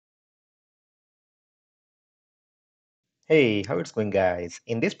Hey, how it's going, guys?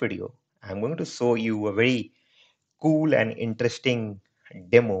 In this video, I'm going to show you a very cool and interesting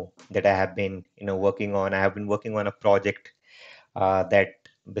demo that I have been, working on. I have been working on a project that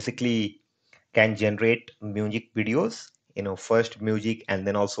basically can generate music videos, first music and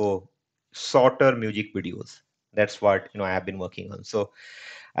then also shorter music videos. That's what, I have been working on. So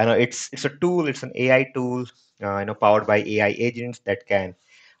I know it's a tool, it's an AI tool, powered by AI agents that can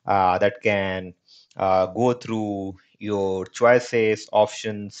go through your choices,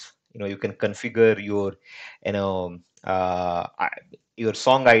 options. You can configure you know, your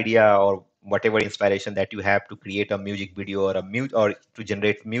song idea or whatever inspiration that you have to create a music video or or to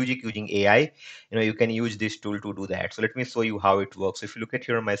generate music using AI. You can use this tool to do that. So let me show you how it works. If you look at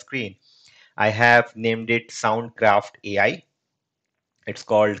here on my screen, I have named it Soundcraft AI. It's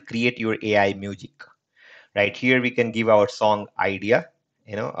called Create Your AI Music. Right here, we can give our song idea,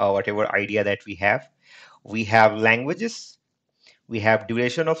 whatever idea that we have. We have languages, we have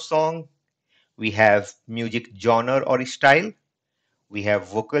duration of song, we have music genre or style, we have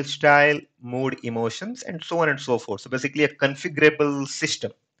vocal style, mood, emotions, and so on and so forth. So basically, a configurable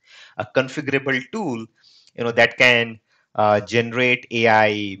system, a configurable tool, that can generate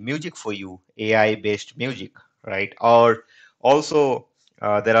AI music for you, AI based music, right? Or also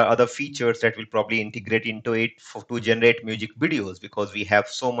there are other features that will probably integrate into it to generate music videos, because we have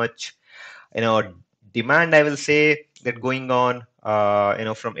so much demand, I will say, that going on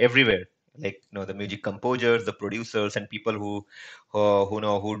from everywhere, like the music composers, the producers, and people who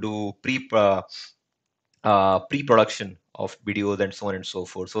do pre-production of videos and so on and so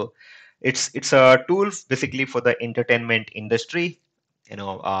forth. So it's a tool basically for the entertainment industry,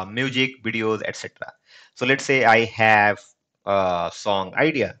 music videos, etc. So let's say I have a song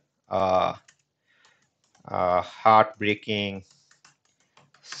idea, uh, a heartbreaking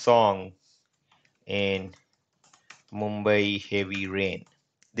song in Mumbai heavy rain.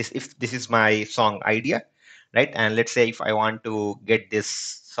 This is my song idea, right? And let's say if I want to get this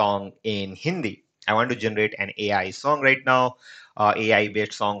song in Hindi, I want to generate an AI song right now, AI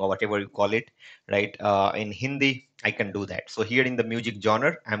based song or whatever you call it, right? In Hindi, I can do that. So here in the music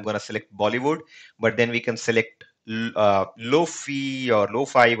genre, I'm gonna select Bollywood, but then we can select lo-fi or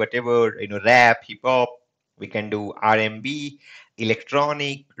lo-fi, whatever, rap, hip hop. We can do R&B,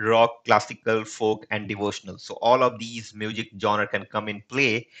 electronic, rock, classical, folk, and devotional. So all of these music genre can come in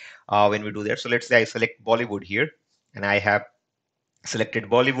play when we do that. So let's say I select Bollywood here, and I have selected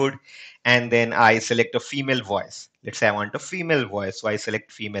Bollywood, and then I select a female voice. Let's say I want a female voice, so I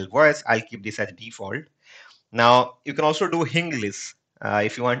select female voice. I'll keep this as default. Now, you can also do Hinglish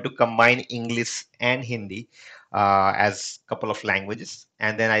if you want to combine English and Hindi as couple of languages.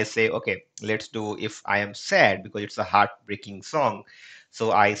 And then I say, okay, let's do if I am sad, because it's a heartbreaking song.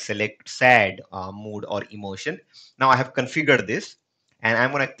 So I select sad mood or emotion. Now I have configured this, and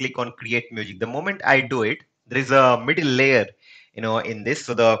I'm going to click on create music. The moment I do it, there is a middle layer, in this.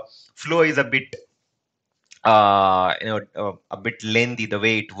 So the flow is a bit a bit lengthy the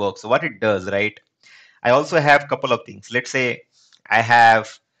way it works. So what it does, right? I also have a couple of things. Let's say I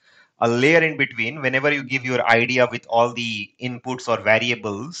have a layer in between. Whenever you give your idea with all the inputs or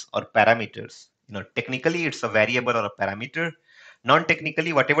variables or parameters, technically it's a variable or a parameter.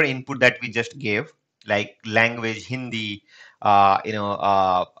 Non-technically, whatever input that we just gave, like language, Hindi,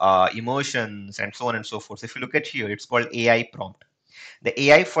 emotions, and so on and so forth. So if you look at here, it's called AI prompt. The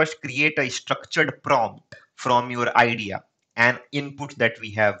AI first create a structured prompt from your idea and inputs that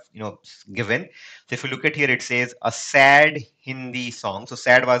we have given. So if you look at here, it says a sad Hindi song. So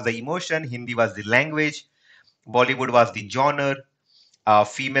sad was the emotion, Hindi was the language, Bollywood was the genre,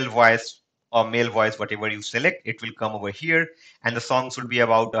 female voice or male voice, whatever you select, it will come over here, and the song should be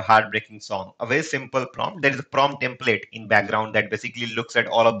about a heartbreaking song. A very simple prompt. There is a prompt template in background that basically looks at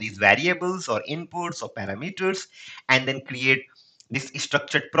all of these variables or inputs or parameters, and then create this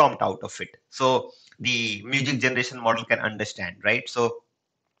structured prompt out of it. So the music generation model can understand, right? So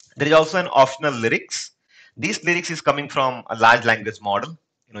there is also an optional lyrics. These lyrics is coming from a large language model.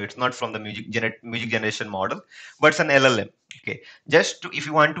 It's not from the music generation model, but it's an LLM. Okay, just to, if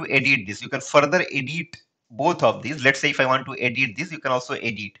you want to edit this, you can further edit both of these. Let's say if I want to edit this, you can also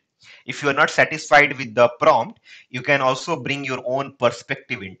edit. If you are not satisfied with the prompt, you can also bring your own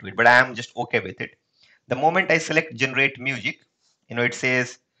perspective into it. But I am just okay with it. The moment I select generate music, it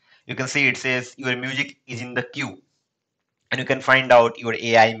says, you can see it says your music is in the queue, and you can find out your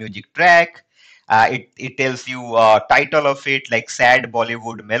AI music track. It tells you title of it, like sad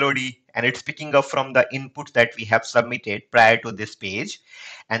Bollywood melody, and it's picking up from the inputs that we have submitted prior to this page.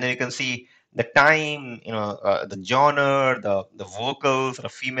 And then you can see the time, the genre, the vocals, the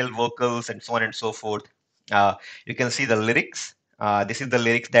female vocals, and so on and so forth. You can see the lyrics. This is the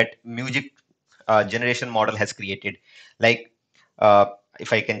lyrics that music generation model has created. Like, uh,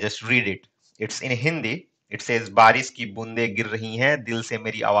 if I can just read it, it's in Hindi. It says, बारिश की बूंदें गिर रही हैं, दिल से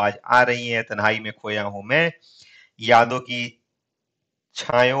मेरी आवाज आ रही है, तन्हाई में खोया हूं मैं, यादों की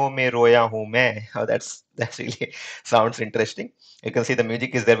छायों में रोया हूं मैं. Oh, that's really sounds interesting. You can see the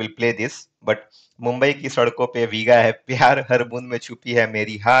music is there. We'll play this. But Mumbai की सड़कों पे भीगा है प्यार, हर बूंद में छुपी है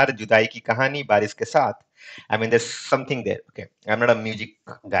मेरी हार, जुदाई की कहानी बारिश के साथ. I mean, there's something there. Okay, I'm not a music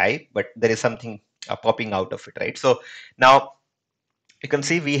guy, but there is something popping out of it, right? So now you can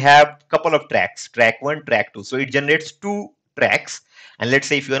see we have couple of tracks, track one, track two. So it generates two tracks. And let's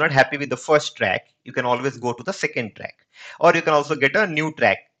say if you're not happy with the first track, you can always go to the second track. Or you can also get a new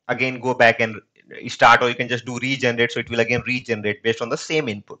track. Again, go back and start, or you can just do regenerate. So it will again regenerate based on the same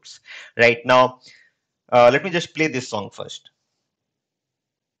inputs. Right now, let me just play this song first.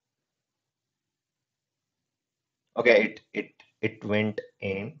 Okay, it went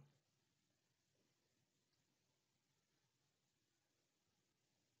in.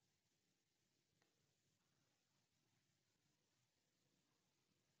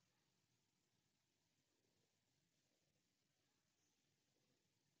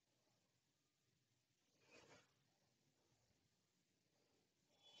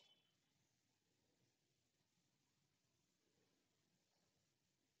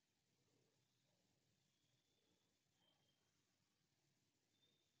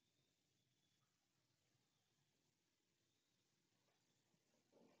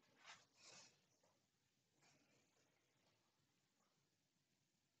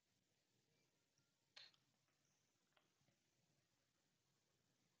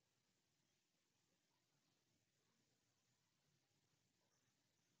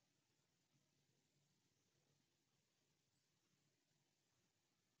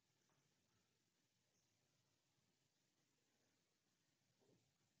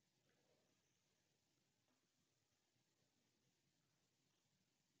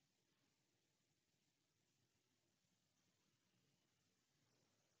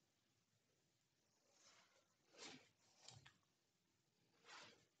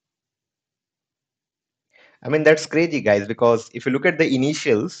 I mean, that's crazy, guys, because if you look at the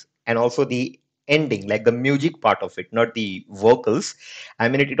initials and also the ending, like the music part of it, not the vocals, I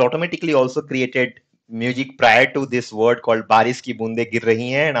mean, it automatically also created music prior to this word called बारिश की बूंदें गिर रही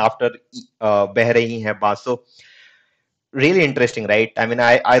हैं and after बह रही हैं बांस. So really interesting, right? I mean,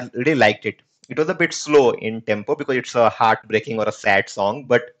 I really liked it. It was a bit slow in tempo because it's a heartbreaking or a sad song,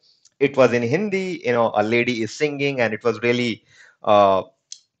 but it was in Hindi, a lady is singing, and it was really uh,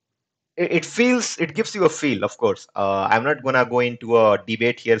 it feels, it gives you a feel, of course. I'm not gonna go into a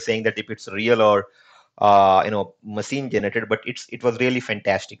debate here saying that if it's real or machine generated, but it was really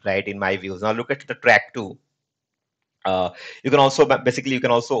fantastic, right, in my views. Now look at the track two. You can also basically you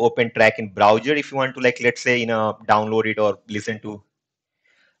can also open track in browser if you want to, like, let's say, download it or listen to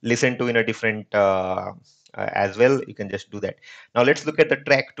in a different as well. You can just do that. Now let's look at the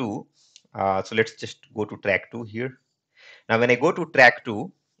track two. So let's just go to track two here. Now, when I go to track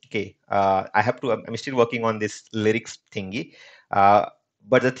two, okay, I have to, I'm still working on this lyrics thingy.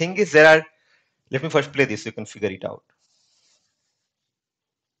 But the thing is, let me first play this so you can figure it out.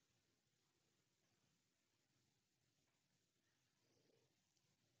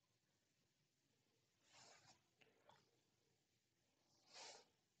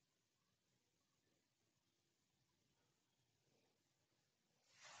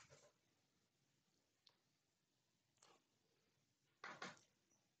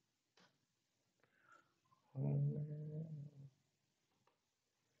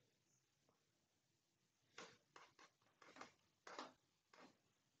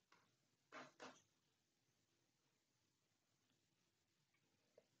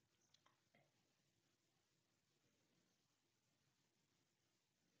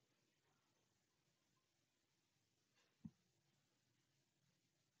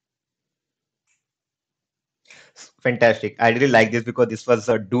 Fantastic. I really like this because this was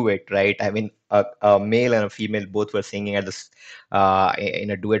a duet, right? I mean, a male and a female both were singing at this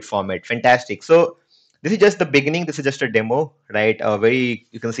in a duet format. Fantastic. So this is just the beginning. This is just a demo, right?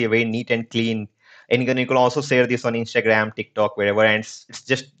 You can see a very neat and clean. And you can also share this on Instagram, TikTok, wherever. And it's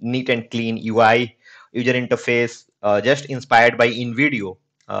just neat and clean UI, user interface, just inspired by InVideo.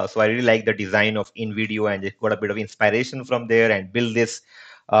 So I really like the design of InVideo and just got a bit of inspiration from there and build this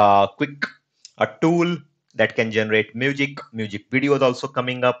quick a tool that can generate music videos also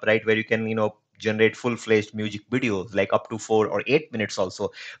coming up, right, where you can generate full-fledged music videos like up to 4 or 8 minutes also,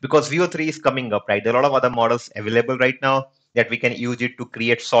 because VO3 is coming up, right? There are a lot of other models available right now. that we can use it to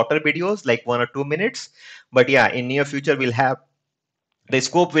create shorter videos like 1 or 2 minutes. But yeah, in near future we'll have, the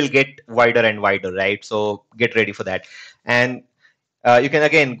scope will get wider and wider, right? So get ready for that. And you can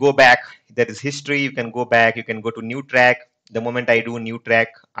again go back. There is history. You can go back. You can go to new track. The moment I do new track,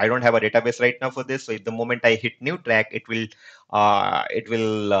 I don't have a database right now for this. So if the moment I hit new track, the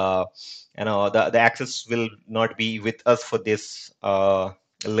access will not be with us for this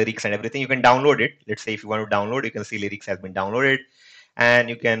lyrics and everything. You can download it. Let's say if you want to download, you can see lyrics has been downloaded, and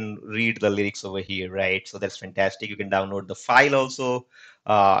you can read the lyrics over here, right? So that's fantastic. You can download the file also,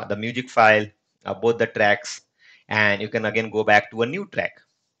 the music file, both the tracks, and you can again go back to a new track.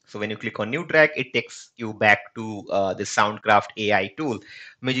 So when you click on new track, it takes you back to the Soundcraft AI tool,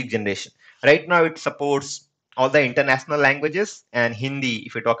 music generation. Right now, it supports all the international languages and Hindi,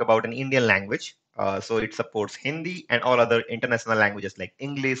 if you talk about an Indian language. So it supports Hindi and all other international languages like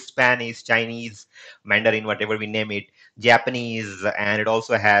English, Spanish, Chinese, Mandarin, whatever we name it, Japanese, and it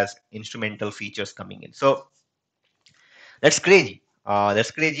also has instrumental features coming in. So that's crazy.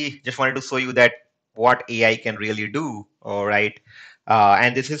 That's crazy. Just wanted to show you that what AI can really do. All right.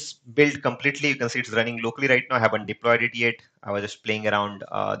 And this is built completely. You can see it's running locally right now. I haven't deployed it yet. I was just playing around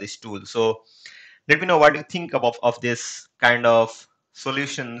this tool. So let me know what you think of this kind of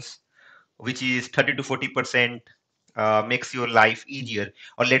solutions, which is 30 to 40% makes your life easier.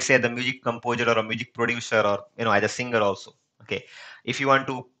 Or let's say the music composer or a music producer, or as a singer also. Okay, if you want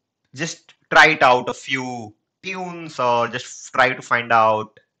to just try it out a few tunes, or just try to find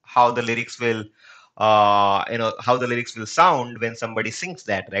out how the lyrics will how the lyrics will sound when somebody sings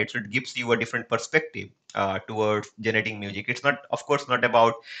that, right? So it gives you a different perspective towards generating music. It's not, of course, not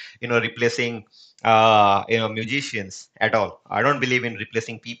about replacing musicians at all. I don't believe in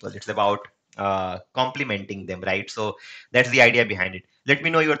replacing people. It's about complementing them, right? So that's the idea behind it. Let me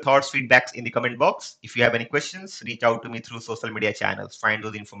know your thoughts, feedbacks in the comment box. If you have any questions, reach out to me through social media channels. Find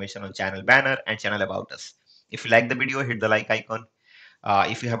those information on channel banner and channel about us. If you like the video, hit the like icon.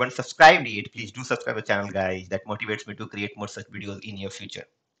 If you haven't subscribed yet, please do subscribe to the channel, guys. That motivates me to create more such videos in your future.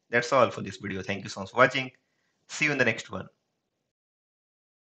 That's all for this video. Thank you so much for watching. See you in the next one.